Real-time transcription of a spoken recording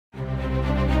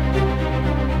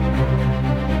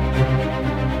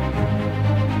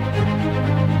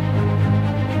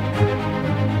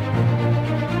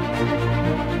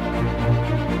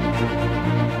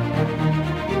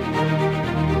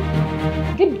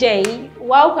day,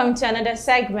 welcome to another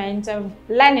segment of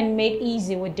Learning Made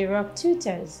Easy with the Rock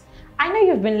Tutors. I know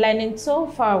you've been learning so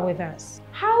far with us.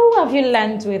 How have you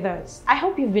learned with us? I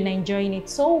hope you've been enjoying it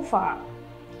so far.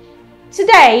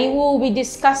 Today, we'll be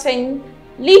discussing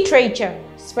literature,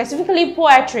 specifically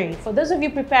poetry, for those of you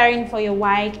preparing for your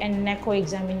WAEC and NECO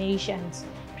examinations.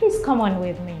 Please come on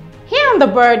with me. Here on the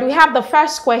board, we have the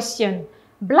first question.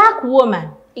 Black woman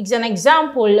is an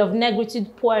example of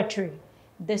negritude poetry.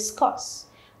 Discuss.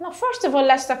 Now, first of all,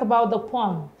 let's talk about the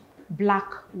poem,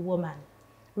 Black Woman,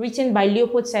 written by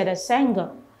Leopold Sedar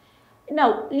Senghor.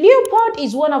 Now, Leopold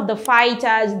is one of the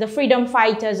fighters, the freedom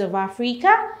fighters of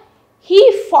Africa.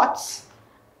 He fought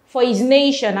for his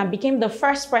nation and became the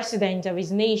first president of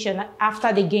his nation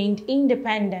after they gained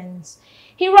independence.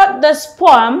 He wrote this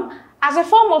poem as a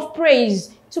form of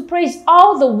praise to praise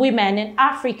all the women in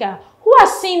Africa who have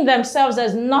seen themselves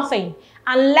as nothing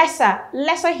and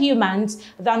lesser humans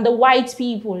than the white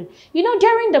people. You know,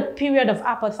 during the period of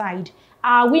apartheid,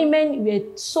 our women were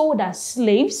sold as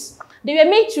slaves. They were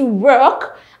made to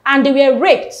work and they were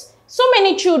raped. So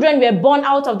many children were born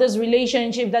out of this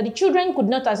relationship that the children could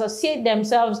not associate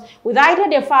themselves with either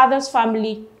their father's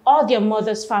family or their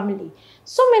mother's family.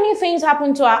 So many things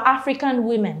happened to our African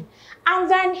women. And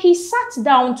then he sat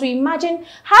down to imagine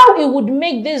how he would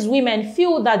make these women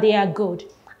feel that they are good.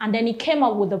 And then he came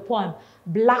up with the poem,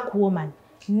 Black Woman,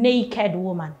 Naked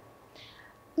Woman.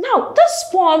 Now, this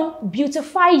poem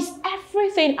beautifies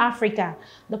everything Africa.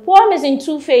 The poem is in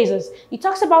two phases. It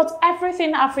talks about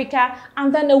everything Africa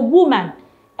and then a woman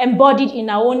embodied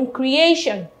in our own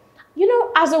creation. You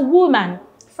know, as a woman,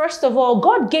 first of all,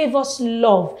 God gave us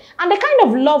love. And the kind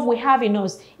of love we have in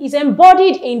us is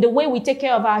embodied in the way we take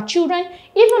care of our children,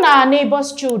 even our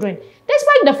neighbors' children.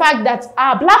 Despite the fact that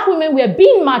our black women were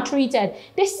being maltreated,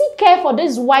 they still care for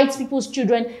these white people's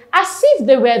children as if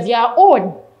they were their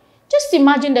own. Just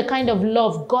imagine the kind of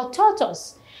love God taught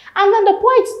us. And then the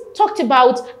poet talked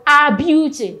about our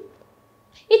beauty.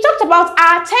 He talked about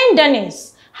our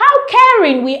tenderness, how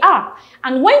caring we are,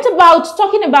 and went about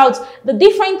talking about the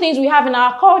different things we have in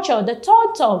our culture, the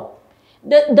tortoise,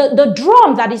 the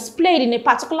drum that is played in a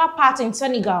particular part in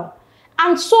Senegal,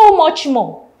 and so much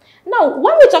more. Now,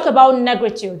 when we talk about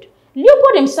negritude,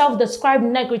 Leopold himself described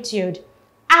negritude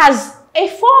as a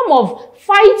form of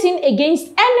fighting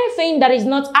against anything that is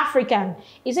not African.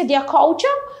 Is it their culture,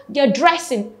 their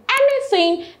dressing,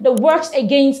 anything that works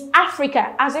against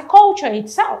Africa as a culture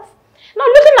itself? Now,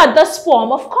 looking at this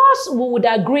poem, of course, we would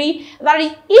agree that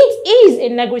it is a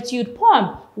negritude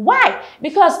poem. Why?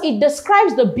 Because it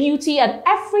describes the beauty and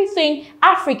everything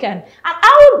African. And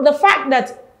how the fact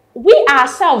that we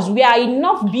ourselves, we are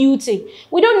enough beauty.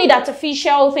 We don't need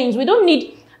artificial things. We don't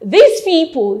need these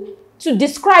people to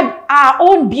describe our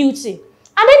own beauty.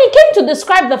 And then he came to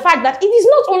describe the fact that it is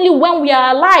not only when we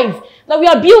are alive that we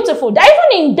are beautiful, that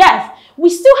even in death, we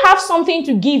still have something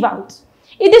to give out.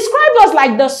 It describes us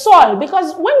like the soil,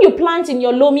 because when you plant in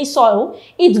your loamy soil,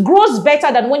 it grows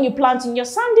better than when you plant in your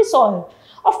sandy soil.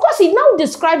 Of course, it now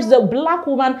describes the black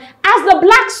woman as the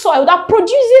black soil that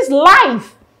produces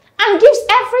life and gives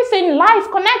everything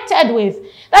life connected with.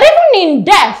 That even in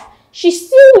death, she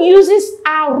still uses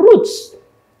our roots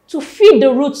to feed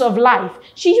the roots of life.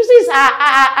 She uses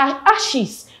our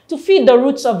ashes to feed the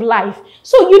roots of life.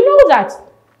 So you know that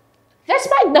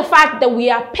despite the fact that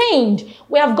we are pained,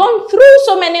 we have gone through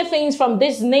so many things from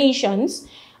these nations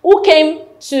who came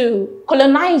to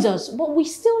colonize us, but we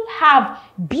still have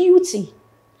beauty.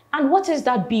 And what is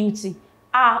that beauty?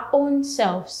 Our own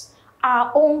selves,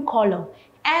 our own color.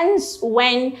 Hence,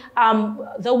 when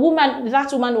that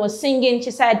woman was singing,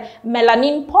 she said,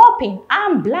 melanin popping,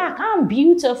 I'm black, I'm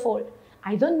beautiful.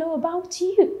 I don't know about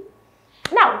you.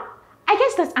 Now, I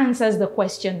guess that answers the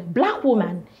question. Black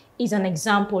woman is an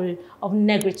example of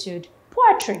negritude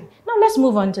poetry. Now, let's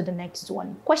move on to the next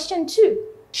one. Question 2.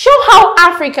 Show how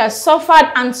Africa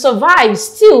suffered and survives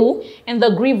still in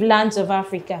the grieved lands of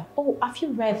Africa. Oh, have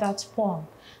you read that poem?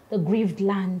 The grieved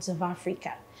lands of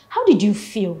Africa. How did you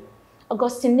feel?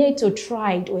 Augustine Neto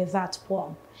tried with that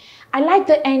poem. I like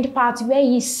the end part where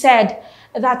he said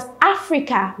that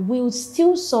Africa will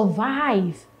still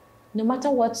survive no matter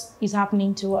what is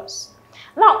happening to us.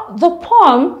 Now, the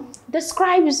poem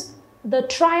describes the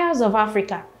trials of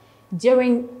Africa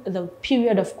during the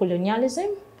period of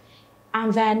colonialism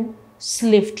and then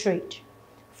slave trade.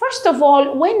 First of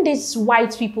all, when these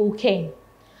white people came,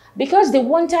 because they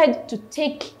wanted to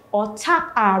take or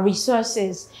tap our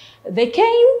resources, they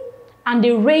came and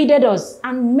they raided us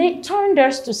and turned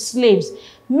us to slaves,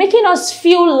 making us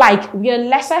feel like we are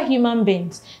lesser human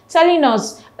beings, telling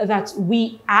us that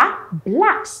we are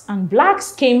blacks, and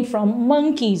blacks came from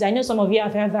monkeys. I know some of you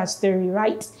have heard that story,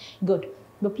 right? Good.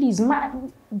 But please,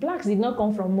 blacks did not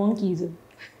come from monkeys.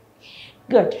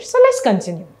 Good. So let's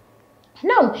continue.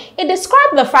 Now, it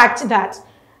described the fact that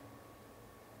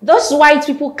those white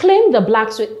people claimed the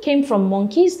blacks came from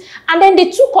monkeys, and then they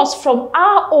took us from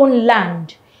our own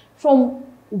land, from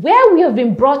where we have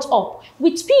been brought up,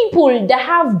 with people that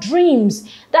have dreams,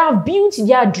 that have built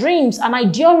their dreams and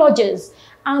ideologies,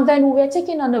 and then we were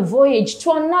taken on a voyage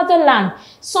to another land.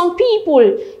 Some people,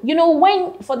 you know,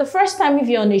 when for the first time, if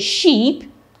you're on a ship,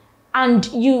 and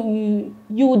you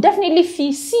will definitely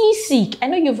feel seasick. I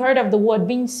know you've heard of the word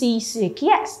being seasick.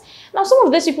 Yes. Now, some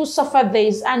of these people suffer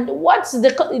this, and what's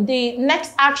the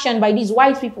next action by these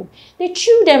white people? They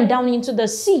threw them down into the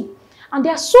sea. And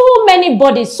there are so many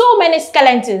bodies, so many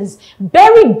skeletons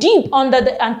buried deep under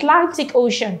the Atlantic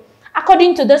Ocean,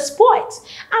 according to this poet.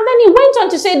 And then he went on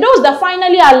to say those that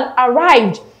finally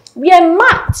arrived were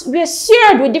marked, were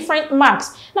seared with different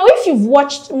marks. Now, if you've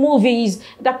watched movies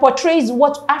that portrays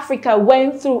what Africa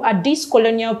went through at this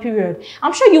colonial period,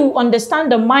 I'm sure you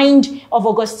understand the mind of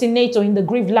Augustinato in the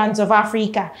Grieved Lands of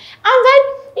Africa. And then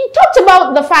he talked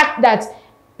about the fact that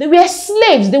they were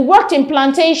slaves, they worked in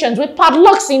plantations with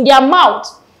padlocks in their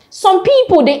mouth. Some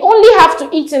people, they only have to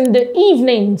eat in the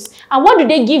evenings. And what do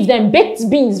they give them? Baked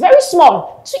beans, very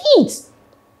small, to eat.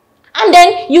 And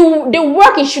then they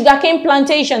work in sugarcane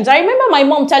plantations. I remember my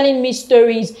mom telling me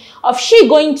stories of she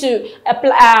going to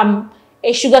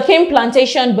a sugarcane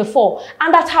plantation before,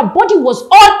 and that her body was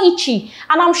all itchy.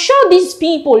 And I'm sure these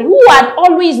people who are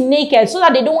always naked so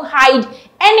that they don't hide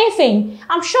anything,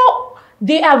 I'm sure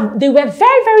they were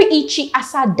very, very itchy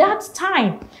as at that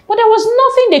time. But there was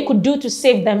nothing they could do to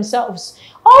save themselves.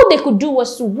 All they could do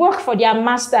was to work for their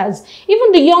masters.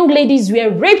 Even the young ladies were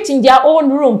raped in their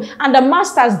own room, and the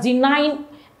masters denying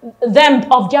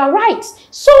them of their rights.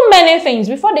 So many things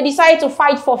before they decided to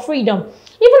fight for freedom.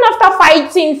 Even after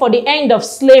fighting for the end of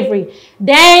slavery,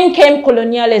 then came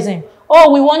colonialism.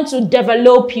 Oh, we want to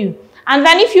develop you. And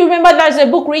then if you remember, there's a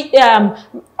book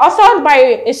authored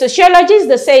by a sociologist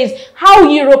that says how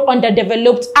Europe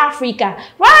underdeveloped Africa.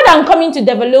 Rather than coming to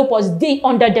develop us, they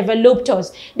underdeveloped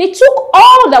us. They took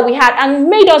all that we had and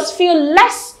made us feel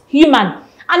less human,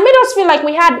 and made us feel like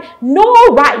we had no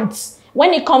rights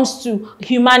when it comes to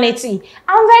humanity.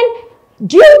 And then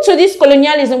due to this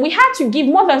colonialism, we had to give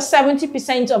more than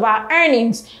 70% of our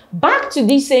earnings back to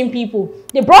these same people.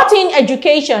 They brought in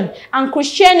education and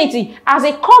Christianity as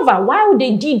a cover while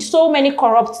they did so many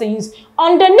corrupt things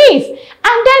underneath.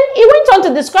 And then he went on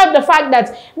to describe the fact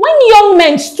that when young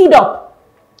men stood up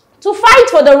to fight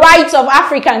for the rights of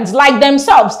Africans like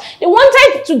themselves, they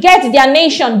wanted to get their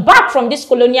nation back from these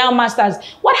colonial masters.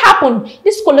 What happened?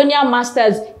 These colonial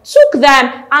masters took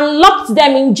them and locked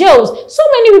them in jails. So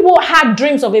many people had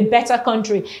dreams of a better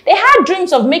country. They had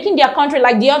dreams of making their country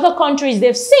like the other countries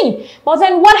they've seen. But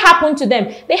then what happened to them?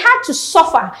 They had to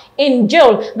suffer in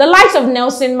jail. The likes of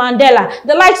Nelson Mandela,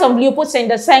 the likes of Leopold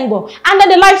Sédar Senghor, and then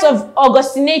the likes of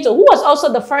Augustinato, who was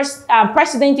also the first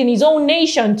president in his own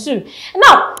nation too.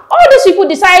 Now, all these people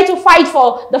decided to fight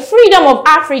for the freedom of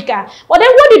Africa. But then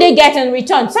what do they get in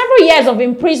return? Several years of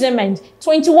imprisonment,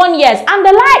 21 years, and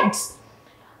the likes.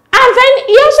 And then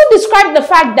he also described the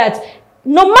fact that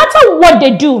no matter what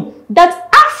they do, that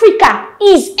Africa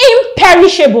is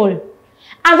imperishable,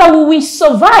 and that we will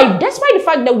survive despite the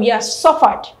fact that we have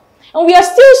suffered. And we are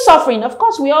still suffering. Of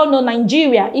course, we all know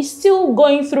Nigeria is still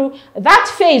going through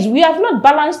that phase. We have not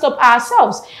balanced up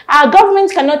ourselves. Our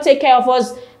government cannot take care of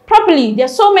us properly. There are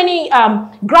so many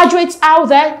graduates out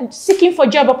there seeking for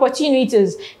job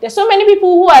opportunities. There are so many people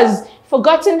who has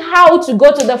forgotten how to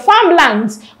go to the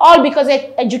farmlands, all because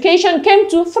education came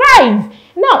to thrive.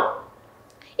 Now,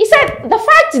 he said the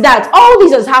fact that all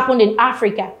this has happened in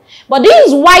Africa, but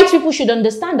these white people should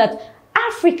understand that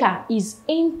Africa is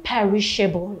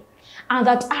imperishable and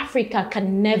that Africa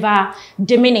can never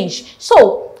diminish.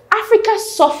 So, Africa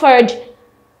suffered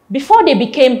before they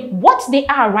became what they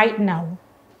are right now.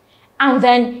 And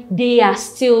then they are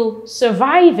still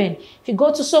surviving. If you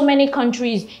go to so many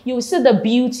countries, you will see the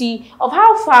beauty of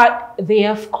how far they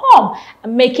have come,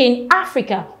 making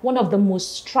Africa one of the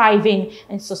most thriving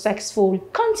and successful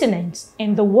continents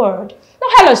in the world. Now,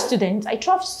 hello students, I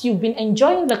trust you've been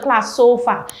enjoying the class so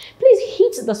far. Please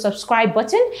hit the subscribe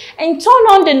button and turn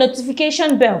on the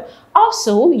notification bell.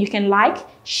 Also, you can like,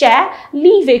 share,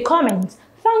 leave a comment.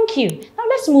 Thank you. Now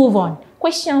let's move on.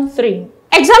 Question 3.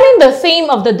 Examine the theme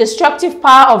of the destructive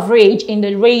power of rage in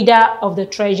the radar of the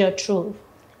treasure trove.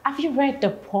 Have you read the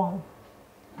poem?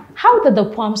 How did the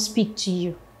poem speak to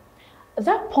you?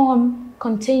 That poem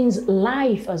contains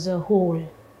life as a whole.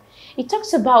 It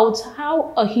talks about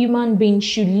how a human being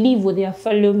should live with their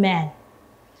fellow man.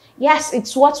 Yes,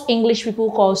 it's what English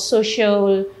people call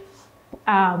social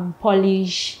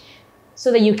polish,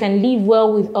 so that you can live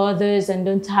well with others and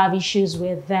don't have issues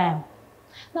with them.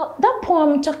 Now, that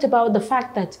poem talked about the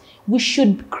fact that we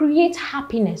should create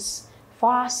happiness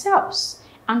for ourselves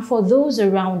and for those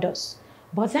around us.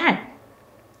 But then,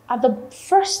 at the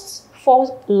first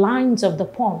 4 lines of the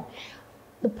poem,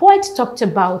 the poet talked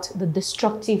about the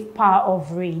destructive power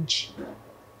of rage.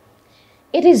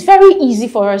 It is very easy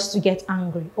for us to get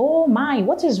angry. Oh my,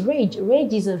 what is rage?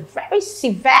 Rage is a very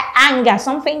severe anger,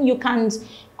 something you can't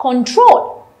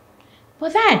control.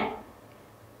 But then,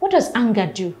 what does anger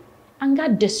do? Anger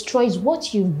destroys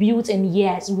what you've built in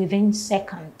years within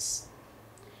seconds.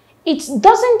 It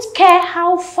doesn't care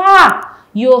how far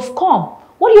you have come,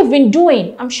 what you've been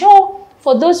doing. I'm sure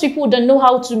for those people who don't know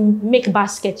how to make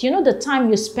baskets, you know the time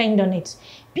you spend on it.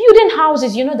 Building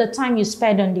houses, you know the time you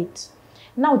spend on it.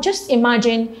 Now just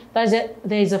imagine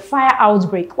there's a fire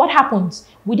outbreak. What happens?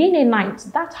 Within a night,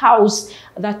 that house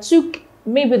that took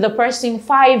maybe the person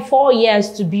 4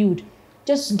 years to build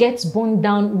just gets burned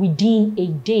down within a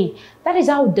day. That is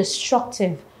how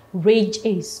destructive rage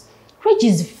is. Rage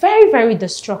is very, very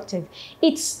destructive.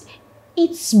 It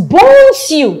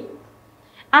burns you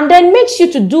and then makes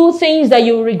you to do things that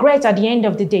you regret at the end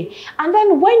of the day. And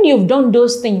then when you've done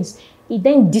those things, it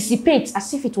then dissipates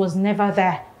as if it was never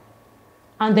there.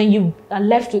 And then you are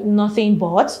left with nothing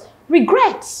but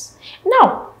regrets.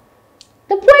 Now,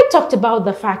 the poet talked about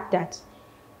the fact that,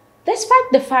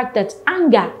 despite the fact that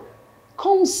anger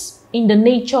comes in the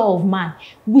nature of man,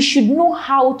 we should know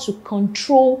how to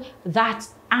control that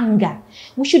anger.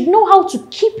 We should know how to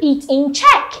keep it in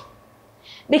check.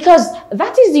 Because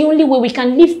that is the only way we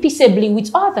can live peaceably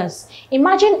with others.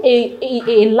 Imagine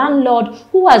a landlord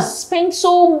who has spent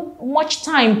so much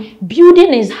time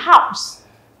building his house.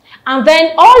 And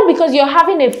then all because you're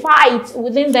having a fight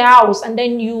within the house and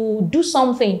then you do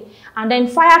something and then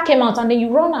fire came out and then you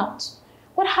run out.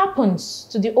 What happens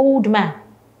to the old man?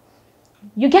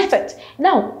 You get it?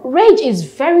 Now, rage is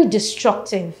very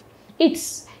destructive. It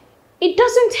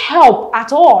doesn't help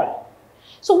at all.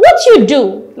 So what you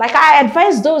do, like I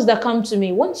advise those that come to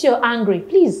me, once you're angry,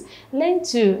 please learn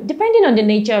to, depending on the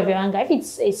nature of your anger, if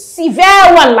it's a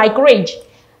severe one like rage,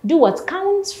 do what?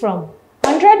 Count from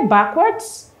 100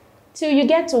 backwards till you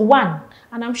get to 1.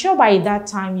 And I'm sure by that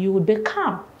time you would be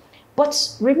calm.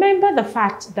 But remember the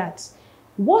fact that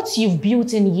what you've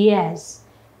built in years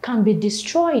can be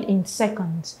destroyed in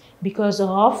seconds because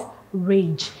of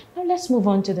rage. Now let's move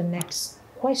on to the next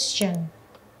question.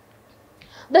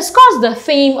 Discuss the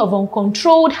theme of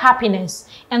uncontrolled happiness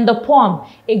in the poem,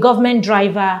 A Government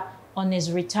Driver on His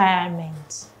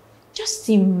Retirement. Just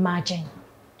imagine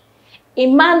a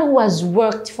man who has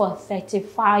worked for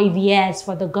 35 years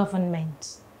for the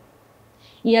government.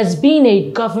 He has been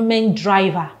a government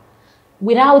driver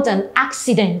without an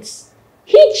accident,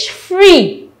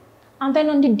 hitch-free. And then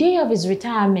on the day of his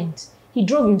retirement, he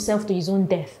drove himself to his own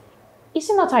death. Is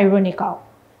it not ironical?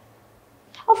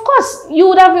 Of course, you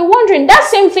would have been wondering, that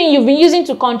same thing you've been using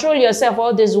to control yourself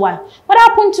all this while, what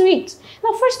happened to it?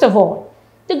 Now, first of all,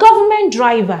 the government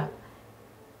driver,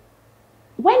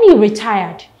 when he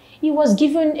retired, he was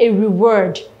given a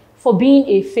reward for being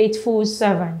a faithful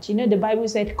servant. You know, the Bible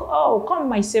said, oh, come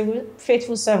my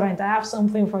faithful servant, I have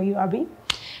something for you, Abby.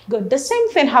 Good. The same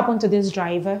thing happened to this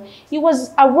driver. He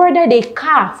was awarded a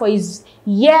car for his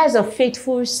years of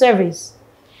faithful service.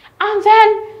 And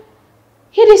then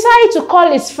he decided to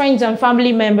call his friends and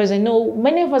family members. I know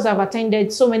many of us have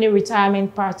attended so many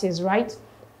retirement parties, right?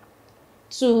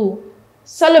 To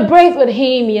celebrate with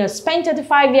him. He has spent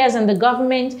 35 years in the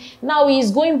government. Now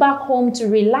he's going back home to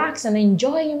relax and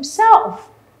enjoy himself.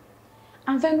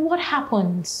 And then what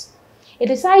happens? He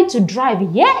decided to drive.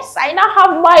 Yes, I now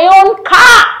have my own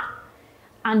car.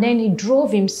 And then he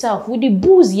drove himself with the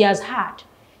booze he has had.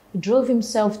 He drove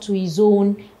himself to his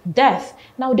own death.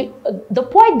 Now the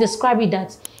poet described it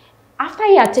that after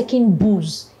he had taken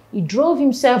booze, he drove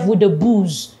himself with the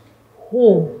booze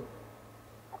home.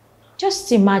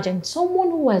 Just imagine someone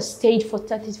who has stayed for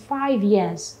 35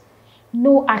 years,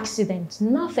 no accident,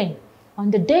 nothing.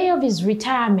 On the day of his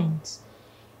retirement,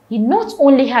 he not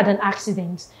only had an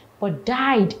accident, but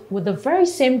died with the very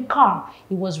same car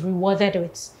he was rewarded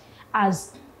with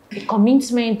as a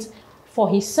commitment for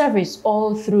his service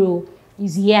all through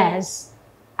his years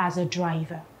as a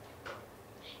driver.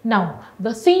 Now,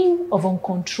 the theme of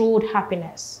uncontrolled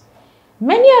happiness.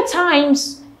 Many a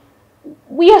times,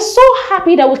 we are so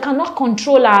happy that we cannot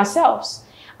control ourselves.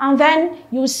 And then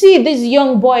you see these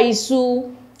young boys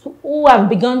who have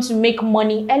begun to make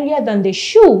money earlier than they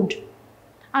should.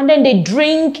 And then they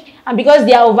drink, and because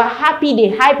they are over happy, they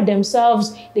hype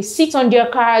themselves, they sit on their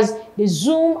cars, they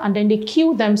zoom, and then they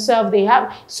kill themselves. They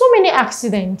have so many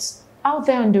accidents out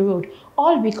there on the road,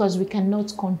 all because we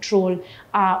cannot control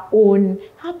our own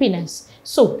happiness.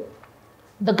 So,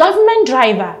 the government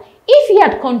driver, if he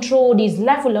had controlled his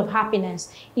level of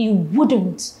happiness, he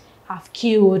wouldn't have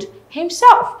killed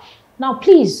himself. Now,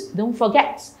 please don't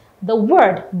forget, the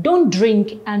word "don't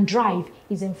drink and drive"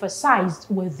 is emphasized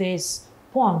with this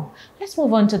poem. Let's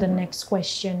move on to the next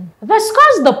question.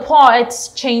 Discuss the poet's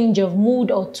change of mood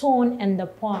or tone in the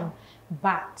poem.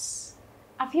 But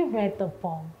have you read the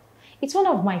poem? It's one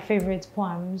of my favorite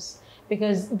poems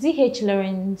because D.H.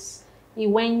 Lawrence, he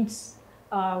was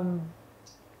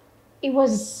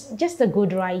just a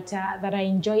good writer that I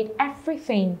enjoyed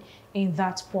everything in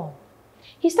that poem.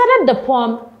 He started the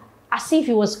poem as if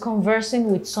he was conversing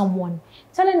with someone,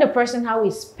 telling the person how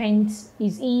he spent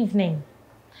his evening.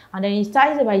 And then he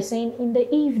started by saying, in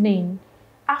the evening,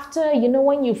 after,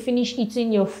 when you finish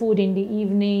eating your food in the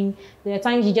evening, there are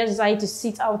times you just decide to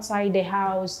sit outside the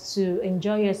house to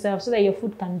enjoy yourself so that your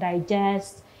food can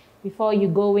digest before you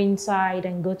go inside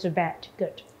and go to bed.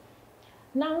 Good.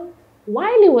 Now,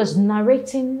 while he was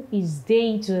narrating his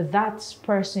day to that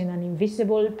person, an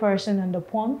invisible person in the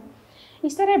poem, he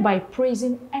started by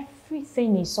praising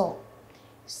everything he saw,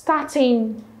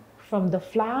 starting from the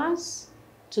flowers,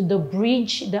 to the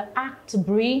bridge, the Act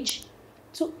Bridge,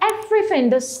 to everything,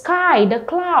 the sky, the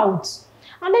clouds.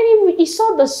 And then he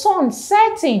saw the sun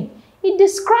setting. He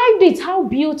described it, how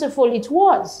beautiful it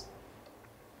was.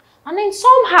 And then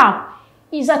somehow,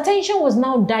 his attention was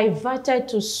now diverted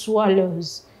to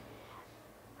swallows.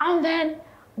 And then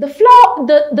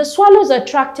the swallows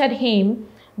attracted him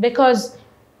because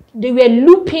they were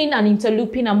looping and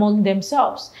interlooping among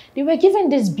themselves. They were given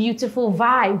these beautiful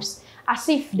vibes, as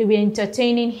if they were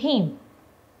entertaining him.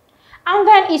 And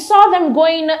then he saw them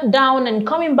going down and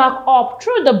coming back up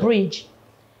through the bridge.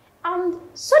 And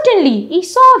suddenly he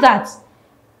saw that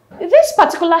this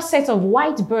particular set of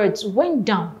white birds went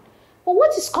down. But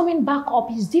what is coming back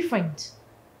up is different.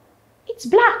 It's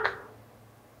black.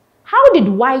 How did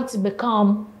white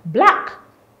become black?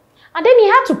 And then he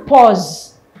had to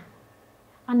pause.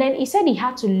 And then he said he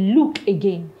had to look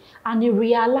again. And he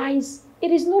realized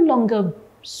it is no longer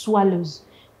swallows,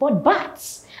 but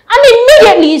bats. And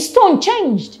immediately his tone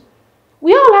changed.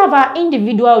 We all have our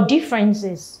individual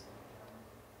differences.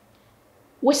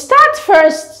 We start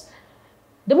first,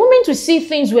 the moment we see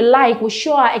things we like, we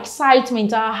show our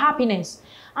excitement, our happiness.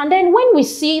 And then when we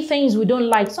see things we don't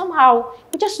like, somehow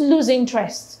we just lose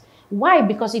interest. Why?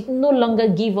 Because it no longer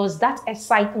gives us that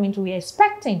excitement we're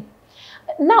expecting.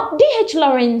 Now, D.H.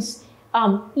 Lawrence,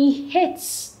 he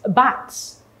hates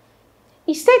bats.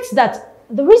 He states that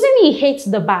the reason he hates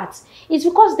the bats is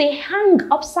because they hang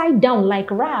upside down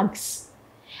like rags.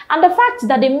 And the fact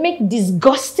that they make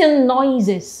disgusting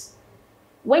noises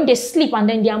when they sleep and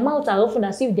then their mouths are open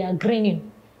as if they are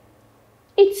grinning.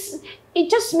 It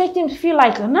just makes him feel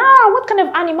like, nah, what kind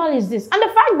of animal is this? And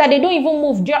the fact that they don't even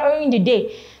move during the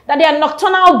day, that they are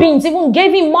nocturnal beings, even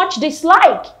gave him much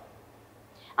dislike.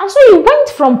 And so he went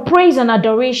from praise and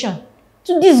adoration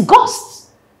to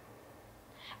disgust.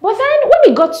 But then when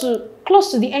he got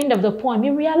close to the end of the poem, he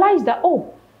realized that,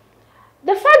 oh,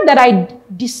 the fact that I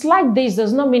dislike this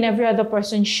does not mean every other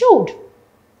person should.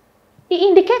 He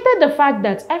indicated the fact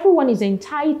that everyone is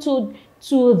entitled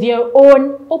to their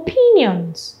own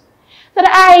opinions. That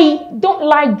I don't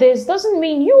like this doesn't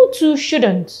mean you too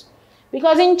shouldn't.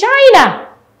 Because in China,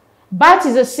 bat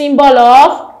is a symbol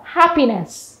of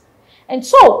happiness. And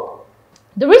so,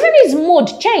 the reason his mood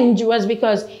changed was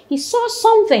because he saw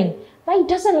something that he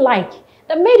doesn't like,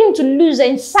 that made him to lose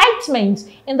excitement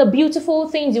in the beautiful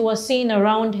things he was seeing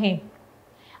around him.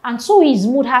 And so his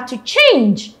mood had to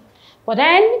change. But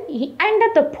then he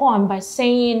ended the poem by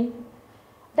saying,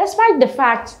 despite the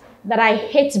fact that I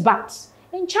hate bats,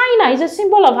 in China it's a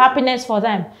symbol of happiness for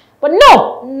them. But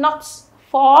no, not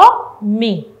for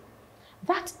me.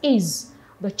 That is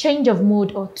the change of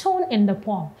mood or tone in the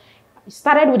poem. It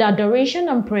started with adoration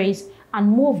and praise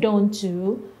and moved on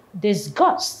to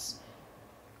disgust.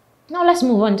 Now let's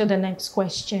move on to the next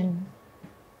question.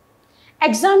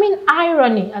 Examine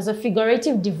irony as a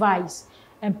figurative device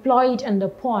employed in the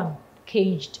poem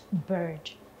Caged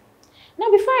Bird.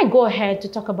 Now before I go ahead to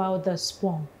talk about this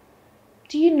poem,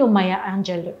 do you know Maya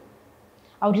Angelou?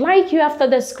 I would like you after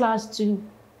this class to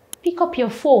pick up your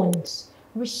phones,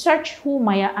 research who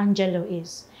Maya Angelou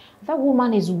is. That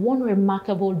woman is one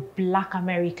remarkable Black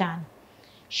American.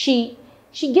 She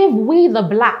gave we the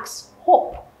Blacks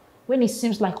hope when it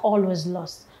seems like all was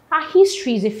lost. Her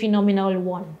history is a phenomenal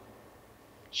one.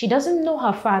 She doesn't know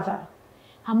her father,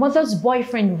 Her mother's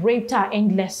boyfriend raped her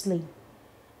endlessly.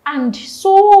 And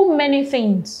so many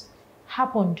things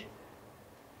happened.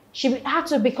 She had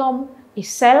to become a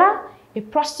seller, a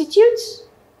prostitute,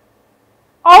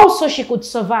 also she could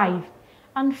survive.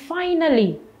 And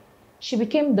finally, she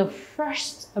became the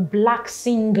first black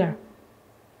singer,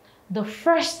 the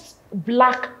first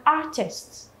black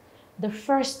artist, the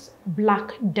first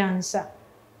black dancer.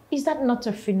 Is that not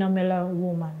a phenomenal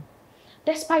woman?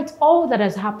 Despite all that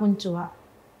has happened to her,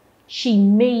 she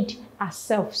made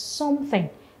herself something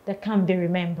that can be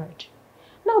remembered.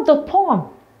 Now, the poem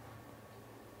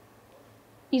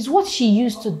is what she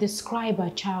used to describe her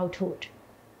childhood.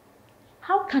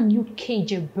 How can you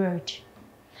cage a bird?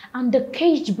 And the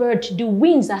caged bird, the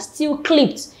wings are still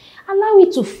clipped. Allow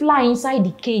it to fly inside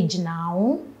the cage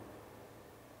now.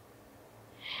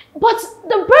 But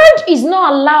the bird is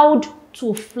not allowed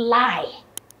to fly.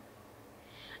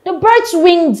 The bird's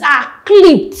wings are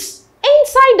clipped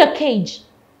inside the cage.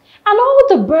 And all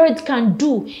the bird can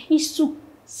do is to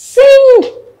sing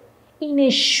in a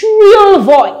shrill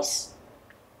voice.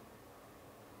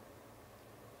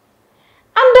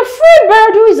 And the free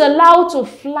bird who is allowed to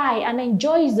fly and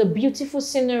enjoys the beautiful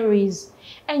sceneries,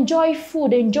 enjoy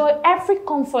food, enjoy every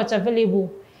comfort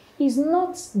available, is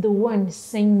not the one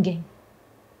singing.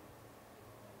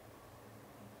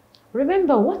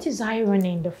 Remember, what is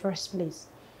irony in the first place?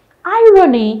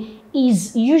 Irony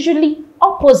is usually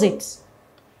opposite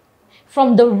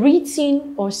from the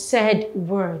written or said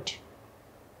word.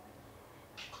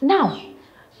 Now,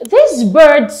 these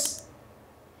birds,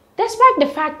 despite the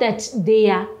fact that they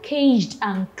are caged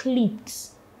and clipped,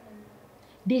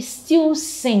 they still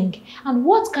sing. And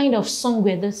what kind of song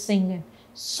were they singing?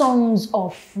 Songs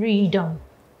of freedom.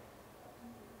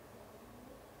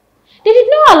 They did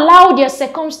not allow their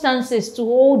circumstances to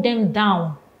hold them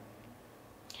down.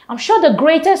 I'm sure the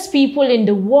greatest people in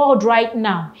the world right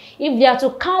now, if they are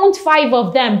to count 5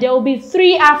 of them, there will be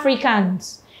 3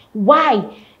 Africans.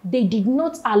 Why? They did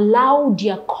not allow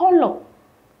their color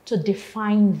to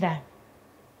define them.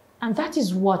 And that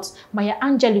is what Maya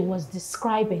Angelou was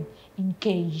describing in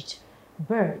Caged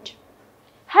Bird.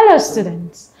 Hello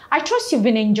students, I trust you've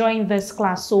been enjoying this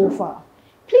class so far.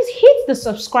 Please hit the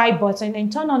subscribe button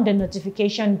and turn on the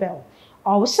notification bell.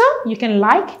 Also, you can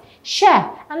like, share,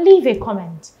 and leave a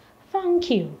comment. Thank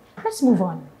you. Let's move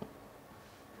on.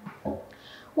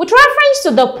 With reference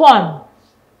to the poem,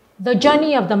 The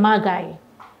Journey of the Magi,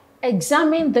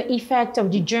 examine the effect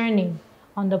of the journey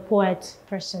on the poet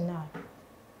personnel.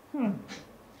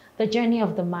 The journey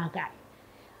of the Magi.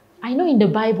 I know in the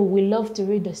Bible we love to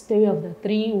read the story of the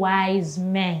 3 wise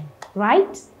men,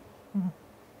 right?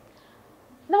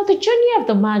 Now, the journey of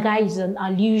the Magi is an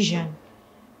allusion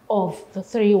of the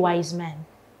 3 wise men.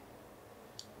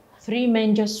 3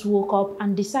 men just woke up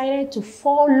and decided to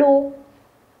follow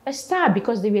a star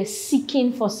because they were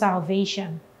seeking for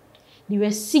salvation. They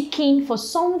were seeking for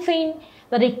something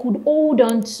that they could hold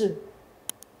on to.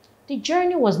 The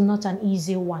journey was not an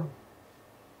easy one.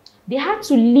 They had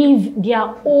to leave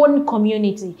their own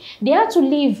community. They had to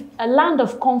leave a land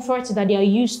of comfort that they are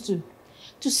used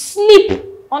to sleep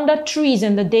under trees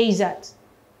in the desert.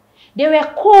 They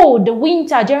were cold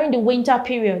during the winter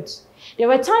periods. There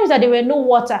were times that there were no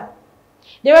water.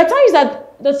 There were times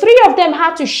that the 3 of them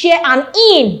had to share an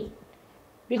inn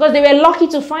because they were lucky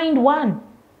to find one.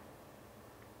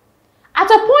 At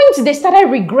a point, they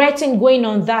started regretting going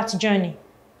on that journey.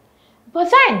 But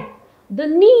then, the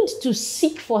need to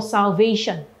seek for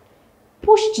salvation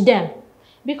pushed them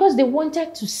because they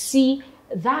wanted to see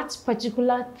that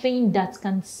particular thing that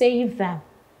can save them.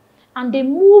 And they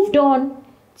moved on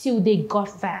till they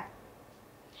got there.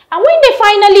 And when they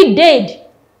finally did,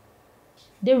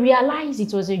 they realized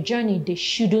it was a journey they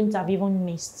shouldn't have even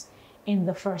missed in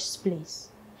the first place.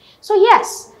 So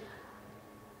yes,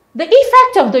 the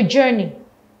effect of the journey,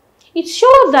 it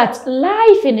shows that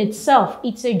life in itself,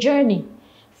 it's a journey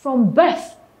from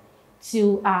birth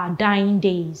till our dying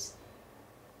days.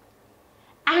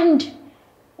 And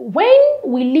when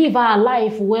we live our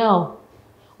life well,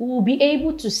 we will be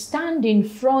able to stand in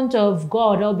front of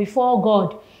God or before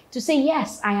God to say,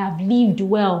 yes, I have lived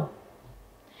well.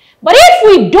 But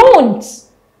if we don't,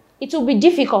 it will be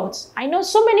difficult. I know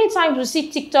so many times we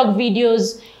see TikTok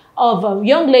videos of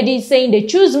young ladies saying they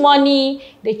choose money,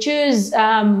 they choose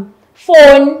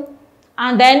phone,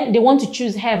 and then they want to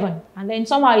choose heaven. And then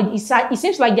somehow it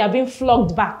seems like they are being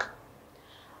flogged back.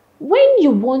 When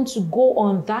you want to go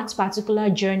on that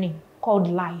particular journey called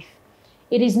life,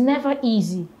 it is never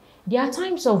easy. There are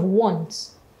times of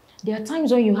want. There are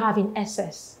times when you have in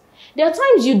excess. There are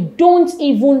times you don't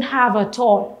even have at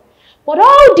all. But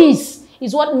all this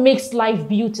is what makes life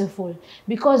beautiful.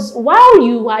 Because while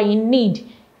you are in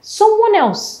need, someone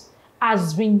else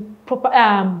has been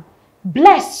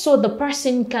blessed so the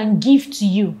person can give to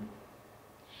you.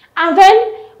 And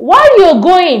then while you're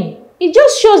going, it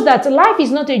just shows that life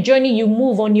is not a journey you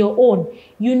move on your own.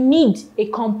 You need a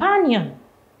companion.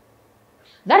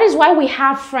 That is why we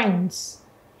have friends,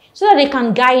 so that they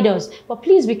can guide us. But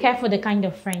please be careful the kind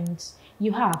of friends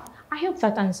you have. I hope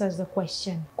that answers the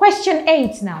question. Question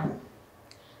 8 now.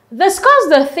 Discuss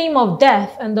the theme of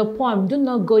death and the poem, Do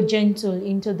Not Go Gentle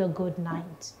into the Good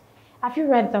Night. Have you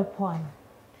read the poem?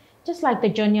 Just like the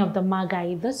journey of the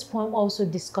Magi, this poem also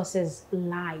discusses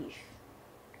life.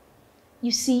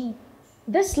 You see,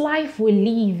 this life we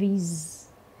live is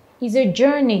a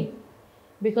journey,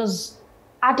 because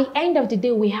at the end of the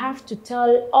day, we have to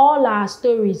tell all our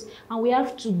stories and we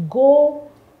have to go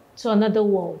to another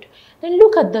world. Then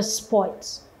look at the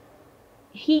poet.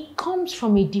 He comes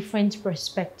from a different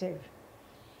perspective.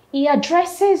 He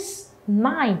addresses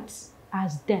night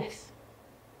as death.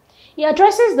 He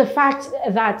addresses the fact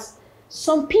that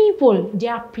some people, they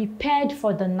are prepared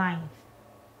for the night.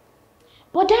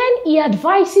 But then he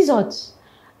advises us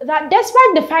that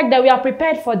despite the fact that we are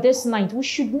prepared for this night, we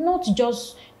should not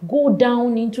just go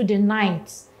down into the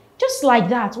night just like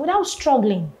that without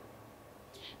struggling.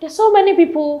 There's so many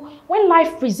people, when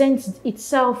life presents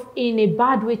itself in a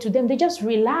bad way to them, they just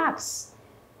relax.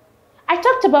 I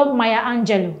talked about Maya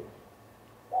Angelou,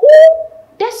 who,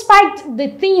 despite the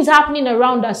things happening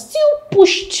around her, still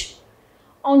pushed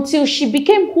until she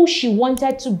became who she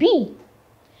wanted to be.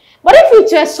 But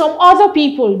if it were some other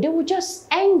people, they would just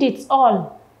end it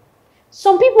all.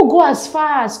 Some people go as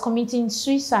far as committing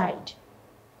suicide.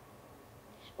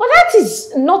 But that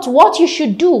is not what you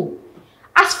should do.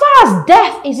 As far as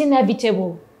death is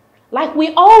inevitable, like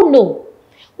we all know,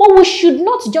 but we should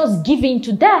not just give in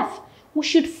to death. We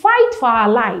should fight for our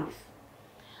life.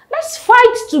 Let's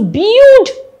fight to build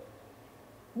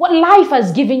what life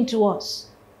has given to us.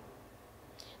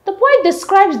 The poet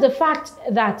describes the fact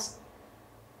that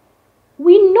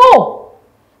we know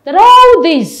that all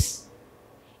this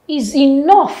is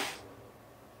enough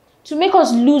to make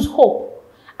us lose hope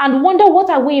and wonder what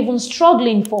are we even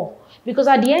struggling for, because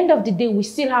at the end of the day we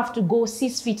still have to go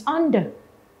 6 feet under.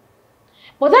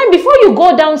 But then before you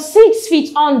go down 6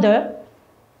 feet under,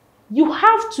 you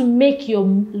have to make your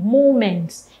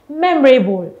moments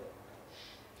memorable.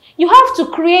 You have to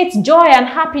create joy and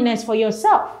happiness for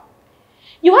yourself.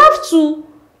 You have to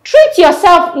treat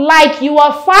yourself like you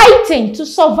are fighting to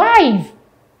survive.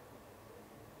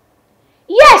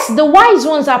 Yes, the wise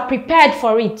ones are prepared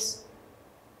for it.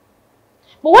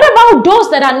 But what about those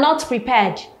that are not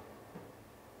prepared?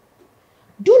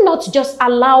 Do not just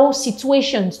allow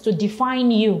situations to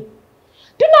define you.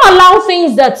 Do not allow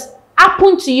things that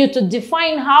happen to you to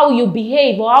define how you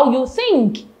behave or how you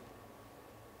think.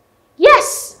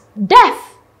 Yes,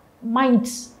 death might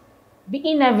be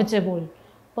inevitable,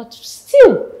 but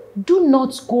still do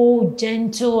not go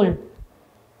gentle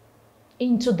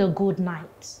into the good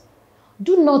night.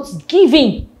 Do not give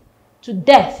in to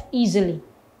death easily.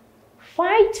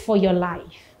 Fight for your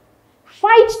life.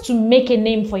 Fight to make a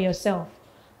name for yourself.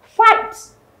 Fight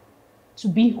to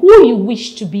be who you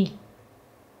wish to be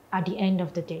at the end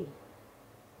of the day.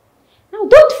 Now,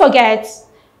 don't forget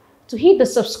to hit the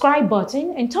subscribe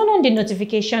button and turn on the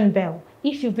notification bell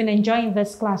if you've been enjoying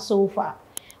this class so far.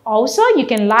 Also, you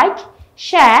can like,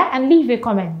 share, and leave a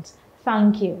comment.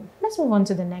 Thank you. Let's move on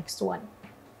to the next one.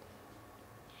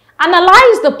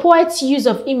 Analyze the poet's use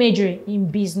of imagery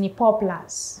in Bisney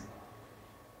poplars.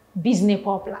 Bisney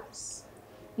poplars.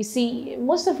 You see,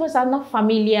 most of us are not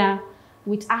familiar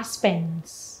with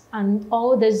aspens and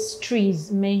all these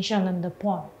trees mentioned in the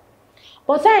poem.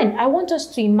 But then I want us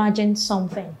to imagine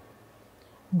something.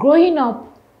 Growing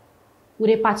up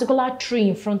with a particular tree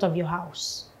in front of your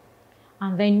house.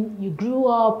 And then you grew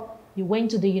up, you went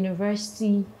to the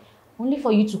university, only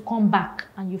for you to come back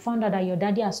and you found out that your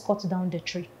daddy has cut down the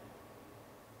tree.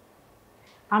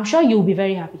 I'm sure you'll be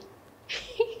very happy.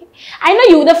 I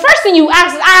know you, the first thing you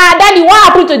ask is, Daddy, what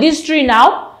happened to this tree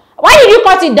now? Why did you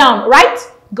cut it down, right?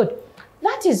 Good.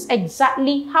 That is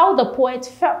exactly how the poet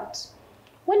felt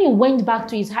when he went back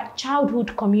to his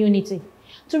childhood community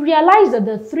to realize that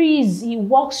the trees he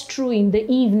walks through in the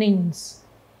evenings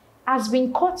has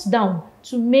been cut down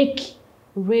to make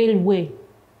railway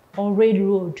or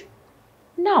railroad.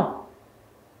 Now,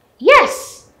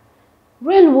 yes,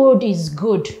 railroad is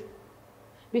good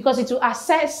because it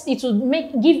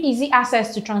will give easy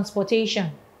access to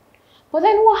transportation. But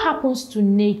then what happens to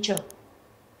nature?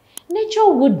 Nature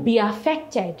would be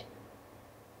affected.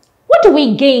 What do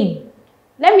we gain?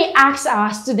 Let me ask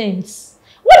our students.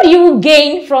 What What do you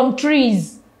gain from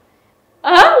trees?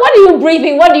 What do you breathe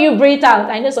in? What do you breathe out?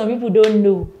 I know some people don't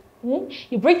know.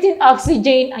 You breathe in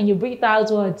oxygen and you breathe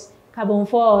out what? Carbon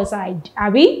dioxide,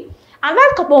 Abby? And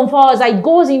that carbon dioxide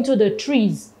goes into the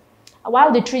trees,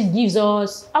 while the trees gives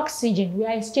us oxygen. We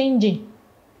are exchanging.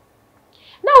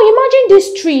 Now imagine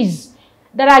these trees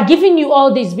that are giving you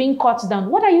all this being cut down.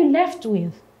 What are you left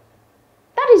with?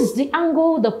 That is the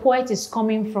angle the poet is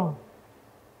coming from.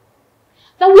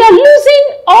 That we are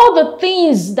losing all the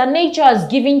things that nature has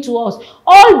given to us,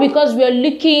 all because we are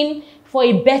looking for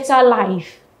a better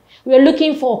life. We are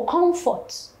looking for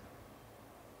comfort.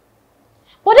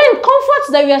 But then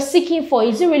comfort that we are seeking for,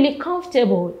 is it really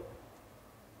comfortable?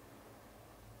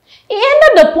 He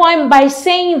ended the poem by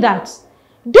saying that,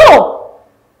 though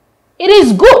it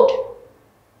is good,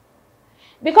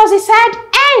 because he said,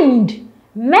 end,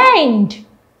 mend.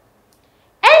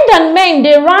 End and mend,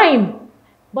 they rhyme.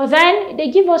 But then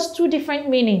they give us two different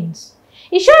meanings.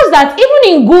 It shows that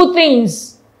even in good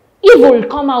things, evil will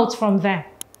come out from them.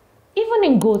 Even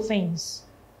in good things.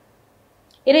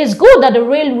 It is good that the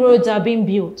railroads are being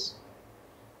built.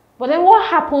 But then what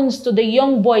happens to the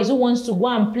young boys who wants to go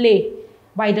and play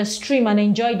by the stream and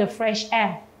enjoy the fresh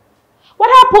air? What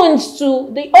happens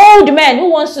to the old man who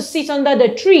wants to sit under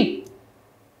the tree?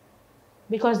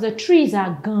 Because the trees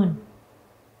are gone.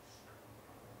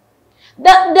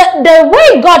 The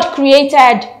way God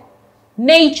created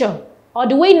nature, or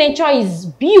the way nature is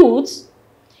built,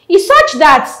 is such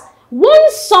that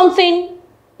once something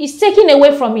is taken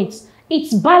away from it,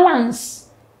 its balance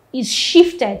is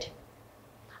shifted.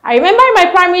 I remember in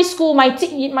my primary school, my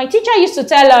teacher used to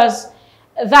tell us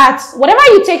that whatever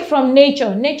you take from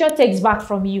nature, nature takes back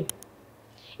from you.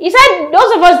 He said,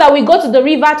 those of us that we go to the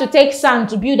river to take sand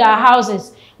to build our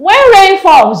houses, when rain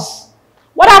falls,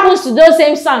 what happens to those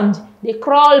same sand? They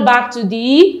crawl back to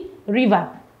the river.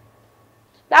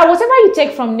 That whatever you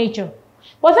take from nature.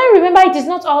 But then remember, it is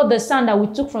not all the sand that we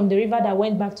took from the river that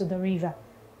went back to the river.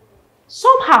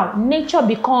 Somehow, nature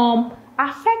become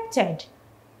affected.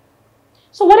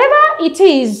 So whatever it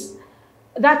is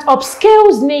that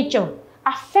upscales nature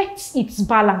affects its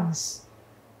balance.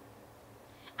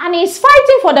 And he's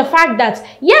fighting for the fact that,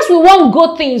 yes, we want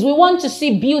good things. We want to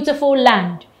see beautiful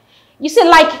land. You see,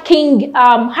 like King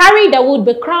Harry that would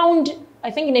be crowned, I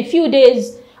think in a few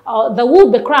days, that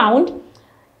would be crowned.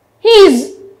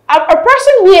 He's a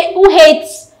person who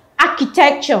hates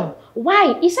architecture.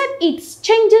 Why? He said it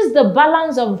changes the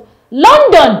balance of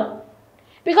London.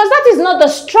 Because that is not the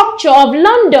structure of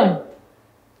London.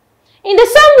 In the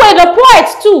same way, the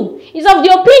poet too is of the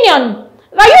opinion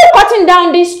that you cutting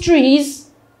down these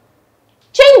trees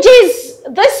changes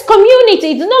this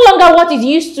community. It's no longer what it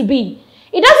used to be.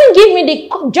 It doesn't give me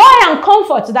the joy and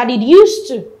comfort that it used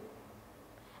to.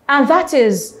 And that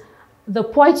is the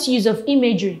poet's use of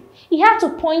imagery. He had to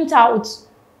point out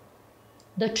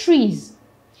the trees.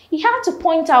 He had to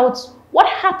point out what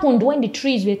happened when the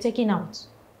trees were taken out.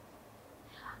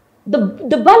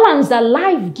 The balance that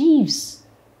life gives.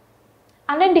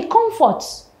 And then the comfort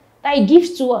that it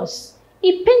gives to us.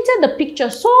 He painted the picture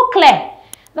so clear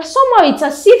that somehow it's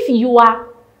as if you are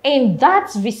in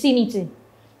that vicinity,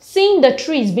 seeing the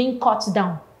trees being cut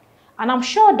down. And I'm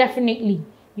sure definitely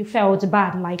you felt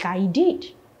bad like I did.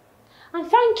 And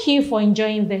thank you for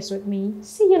enjoying this with me.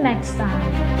 See you next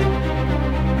time.